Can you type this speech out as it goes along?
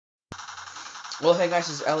Well, hey guys,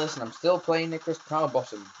 it's Ellis, and I'm still playing Nicholas Power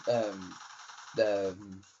Bottom. The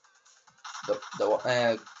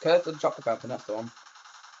Curse of the Chocolate Fountain. That's the one.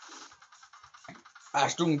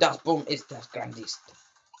 Achtung, das Boom ist das grandest.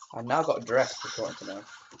 I've now got a dress, if you want to know.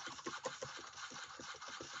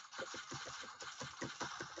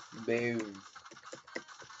 Boom.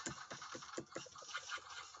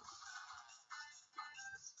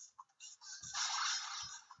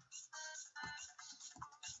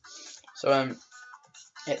 So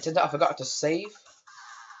it turns out I forgot to save.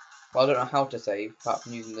 Well, I don't know how to save, apart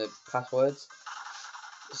from using the passwords.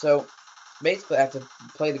 So basically, I have to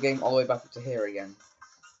play the game all the way back up to here again.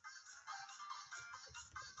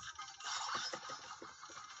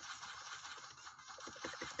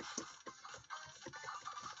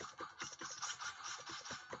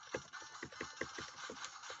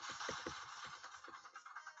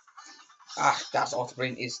 That's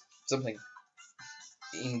Autobrain is something.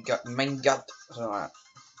 Mein Gott, something like that.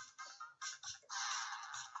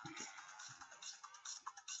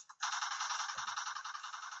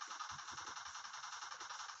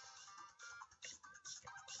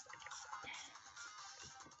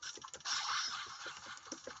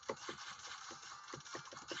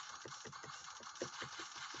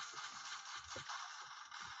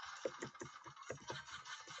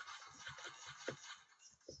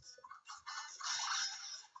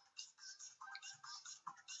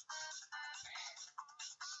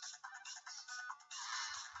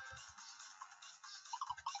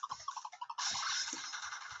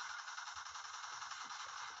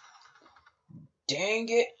 Dang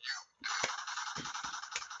it!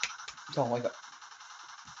 Oh my god.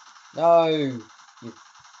 No! You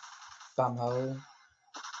bumhole.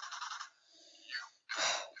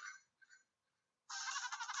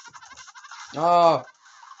 Oh!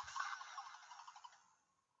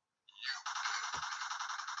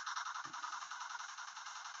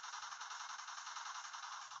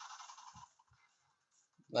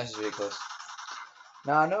 This is ridiculous.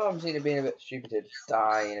 Now I know I'm seen it being a bit stupid,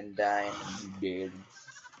 dying and dying and dead.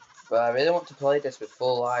 But I really want to play this with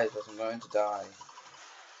full lives, or I'm going to die.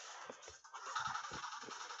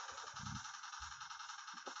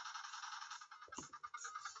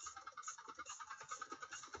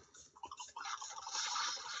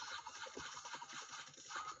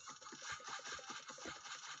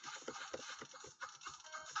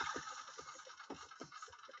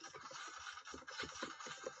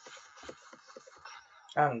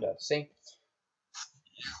 And see.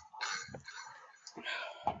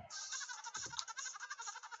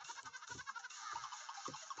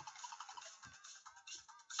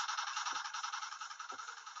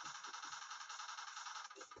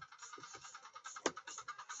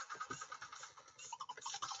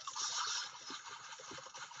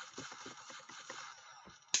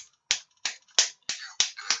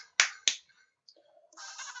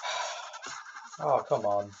 Oh, come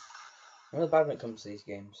on. I'm really bad when it comes to these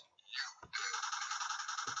games.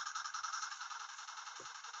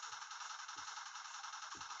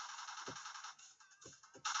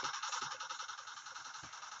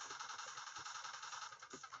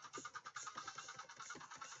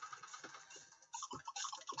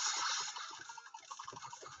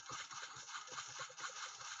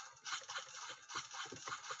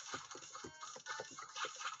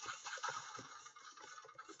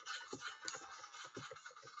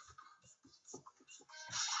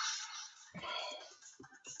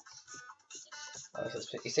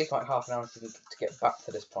 It takes like half an hour to get back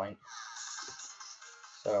to this point.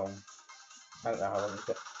 So, I don't know how long it's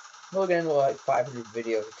got. We're getting like 500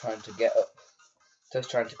 videos of trying to get up. Just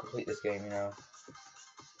trying to complete this game, you know.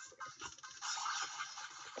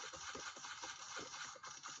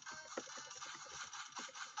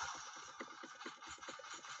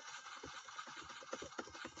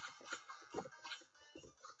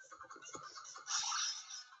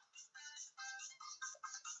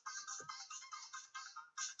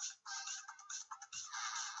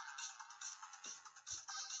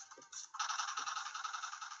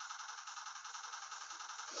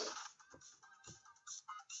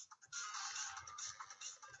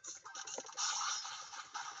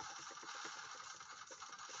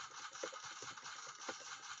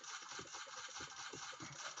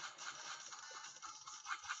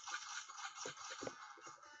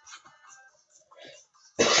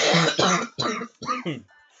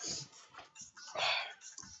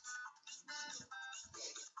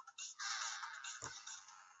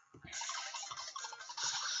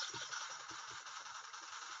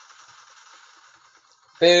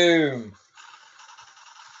 Boom!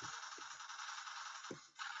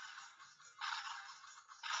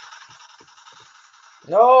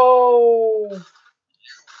 No!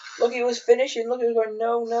 Look, it was finishing. Look, it was going,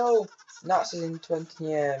 no, no. That's in 20,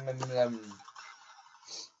 yeah.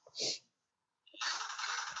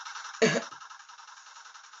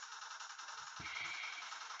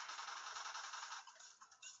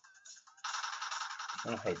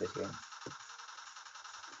 I hate this game.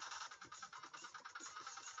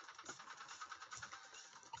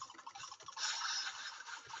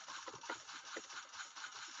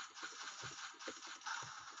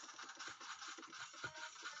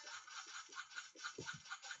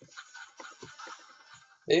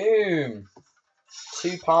 Boom!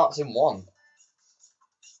 2 parts in one.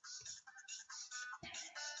 I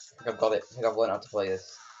think I've got it. I think I've learned how to play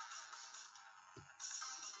this.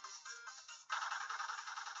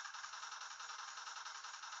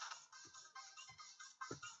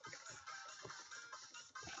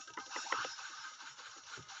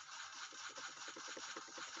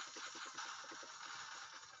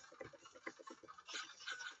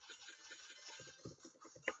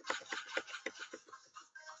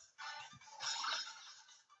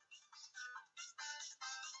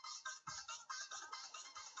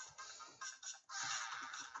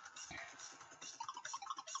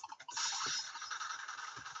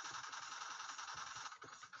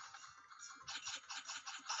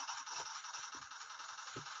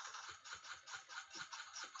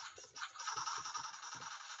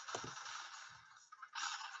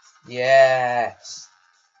 Yes!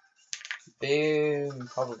 Boom!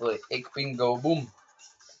 Probably. Ik bingo boom!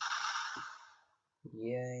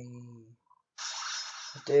 Yay!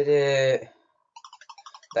 I did it!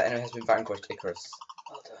 That enemy has been vanquished, Icarus.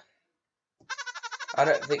 Well done. I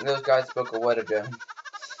don't think those guys spoke a word of German.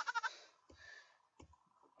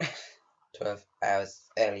 12 hours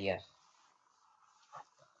earlier.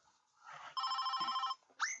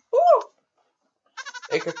 Woo!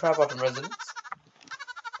 Icarus Proudbottom residents.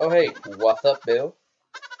 Oh hey, what's up, Bill?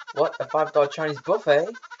 What, a $5 Chinese buffet?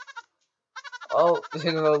 Oh,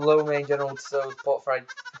 you know, low main general so pot fried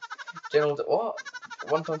general what?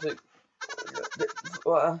 1 time 2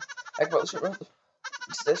 what? Egg box shrimp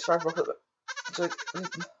this fried broccoli. So,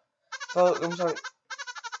 I'm sorry.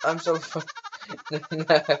 I'm so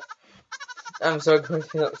I'm so going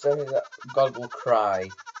to upset that God will cry.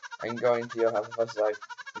 I'm going to your house as fast as I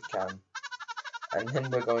can. And then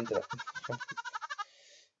we're going to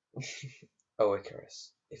Oh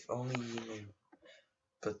Icarus, if only you knew.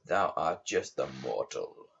 But thou art just a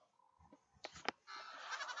mortal.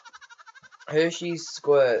 Hershey's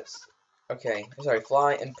squirts. Okay, sorry,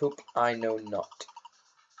 fly and poop I know not.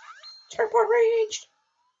 Teleport reached!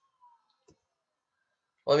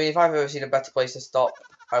 Well, I mean, if I've ever seen a better place to stop,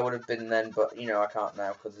 I would have been then, but, you know, I can't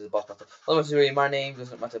now, because there's a boss battle. Well, my name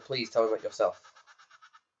doesn't matter, please tell me about yourself.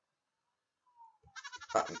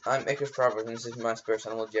 I'm Icarus Proudbottom, and this is my spirit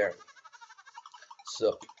animal, Jerry.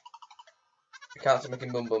 Sup. I can't stop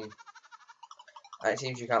making boom boom. And it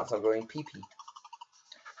seems you can't stop going pee pee.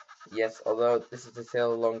 Yes, although this is a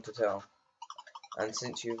tale long to tell. And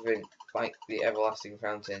since you've been like the everlasting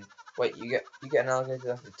fountain, wait, you get an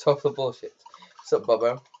alligator? That's total bullshit. Sup,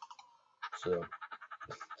 Bobo? So,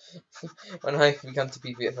 when I began to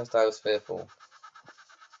pee pee at first, I was fearful,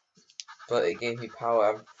 but it gave me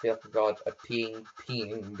power. I feel like a god, a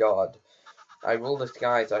peeing god. I rule the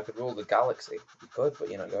skies. I could rule the galaxy. You could, but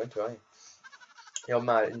you're not going to, are you? You're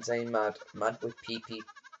mad, insane mad, mad with pee pee.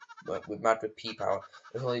 Mad with pee power.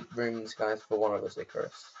 There's only room in the skies for one of us,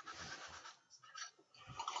 Icarus.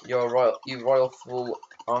 You royal fool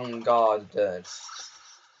on guard.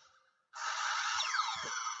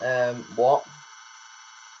 What?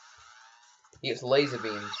 He gets laser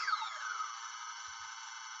beams.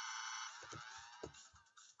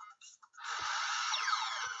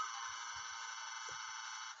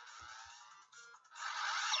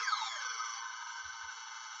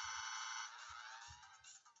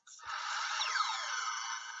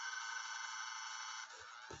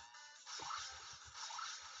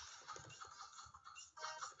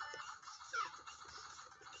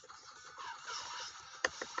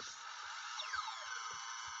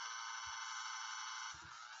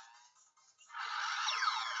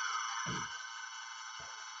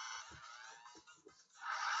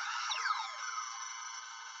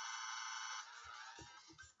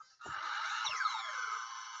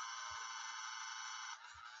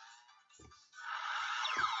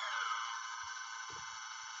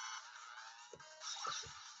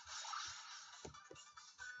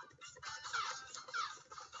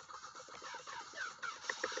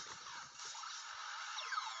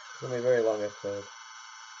 It's gonna be a very long episode.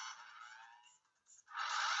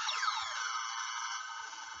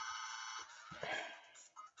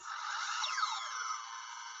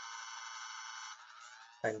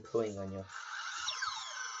 I'm pulling on you.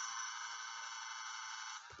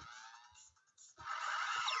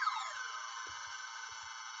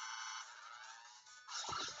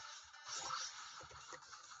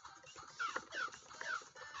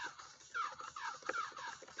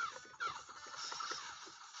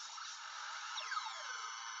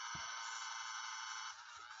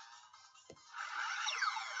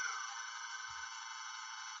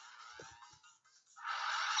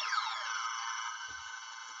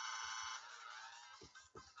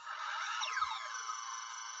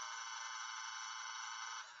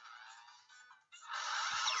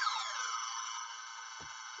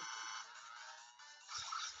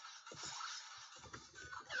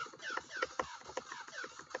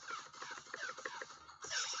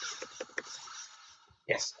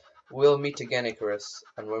 Yes, we'll meet again, Icarus,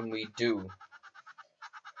 and when we do,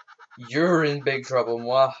 you're in big trouble.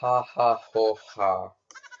 Mwahaha-ho-ha.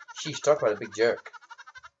 Sheesh, talk about a big jerk.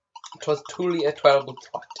 'Twas truly a terrible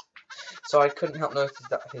thought. So I couldn't help notice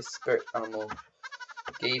that his spirit animal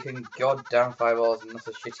gave him goddamn fireballs and not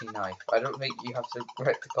a shitty knife. I don't think you have to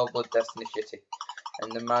correct the cold blood destiny shitty.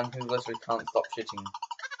 And the man who literally can't stop shitting.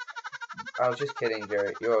 I was just kidding,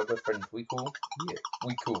 Jerry. You're a good friend. We cool? Yeah,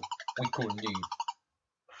 we cool. We cool indeed.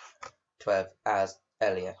 12 as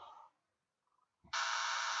Elia.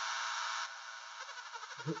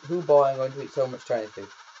 Who boy I'm going to eat so much Chinese food?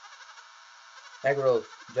 Egg rolls,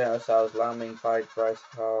 General Tso's lambing fried rice.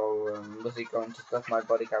 How was he going to stuff my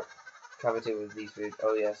body cavity with these foods?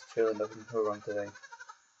 Oh yes, truly nothing to wrong today.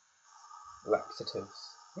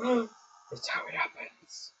 Laxatives. It's how it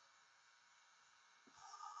happens.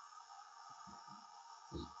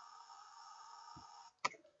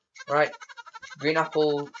 Right, green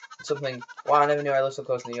apple something. Wow, I never knew I lived so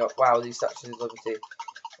close to New York. Wow, these statues of liberty.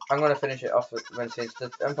 I'm going to finish it off when it's finished.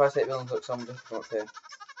 The Empire State Building looks so much different up here.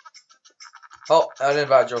 Oh, I didn't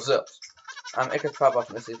invite yourselves. I'm Icarus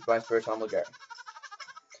Powerbottom. This is my spirit animal Gary.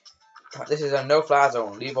 This is a no-fly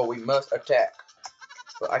zone. Leave or we must attack.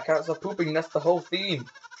 But I can't stop pooping. That's the whole theme.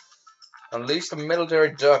 Unleash the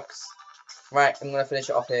military ducks. Right, I'm going to finish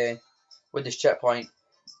it off here with this checkpoint.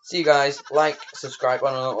 See you guys. Like, subscribe.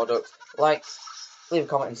 I don't know what ducks. Like, leave a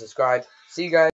comment and subscribe. See you guys.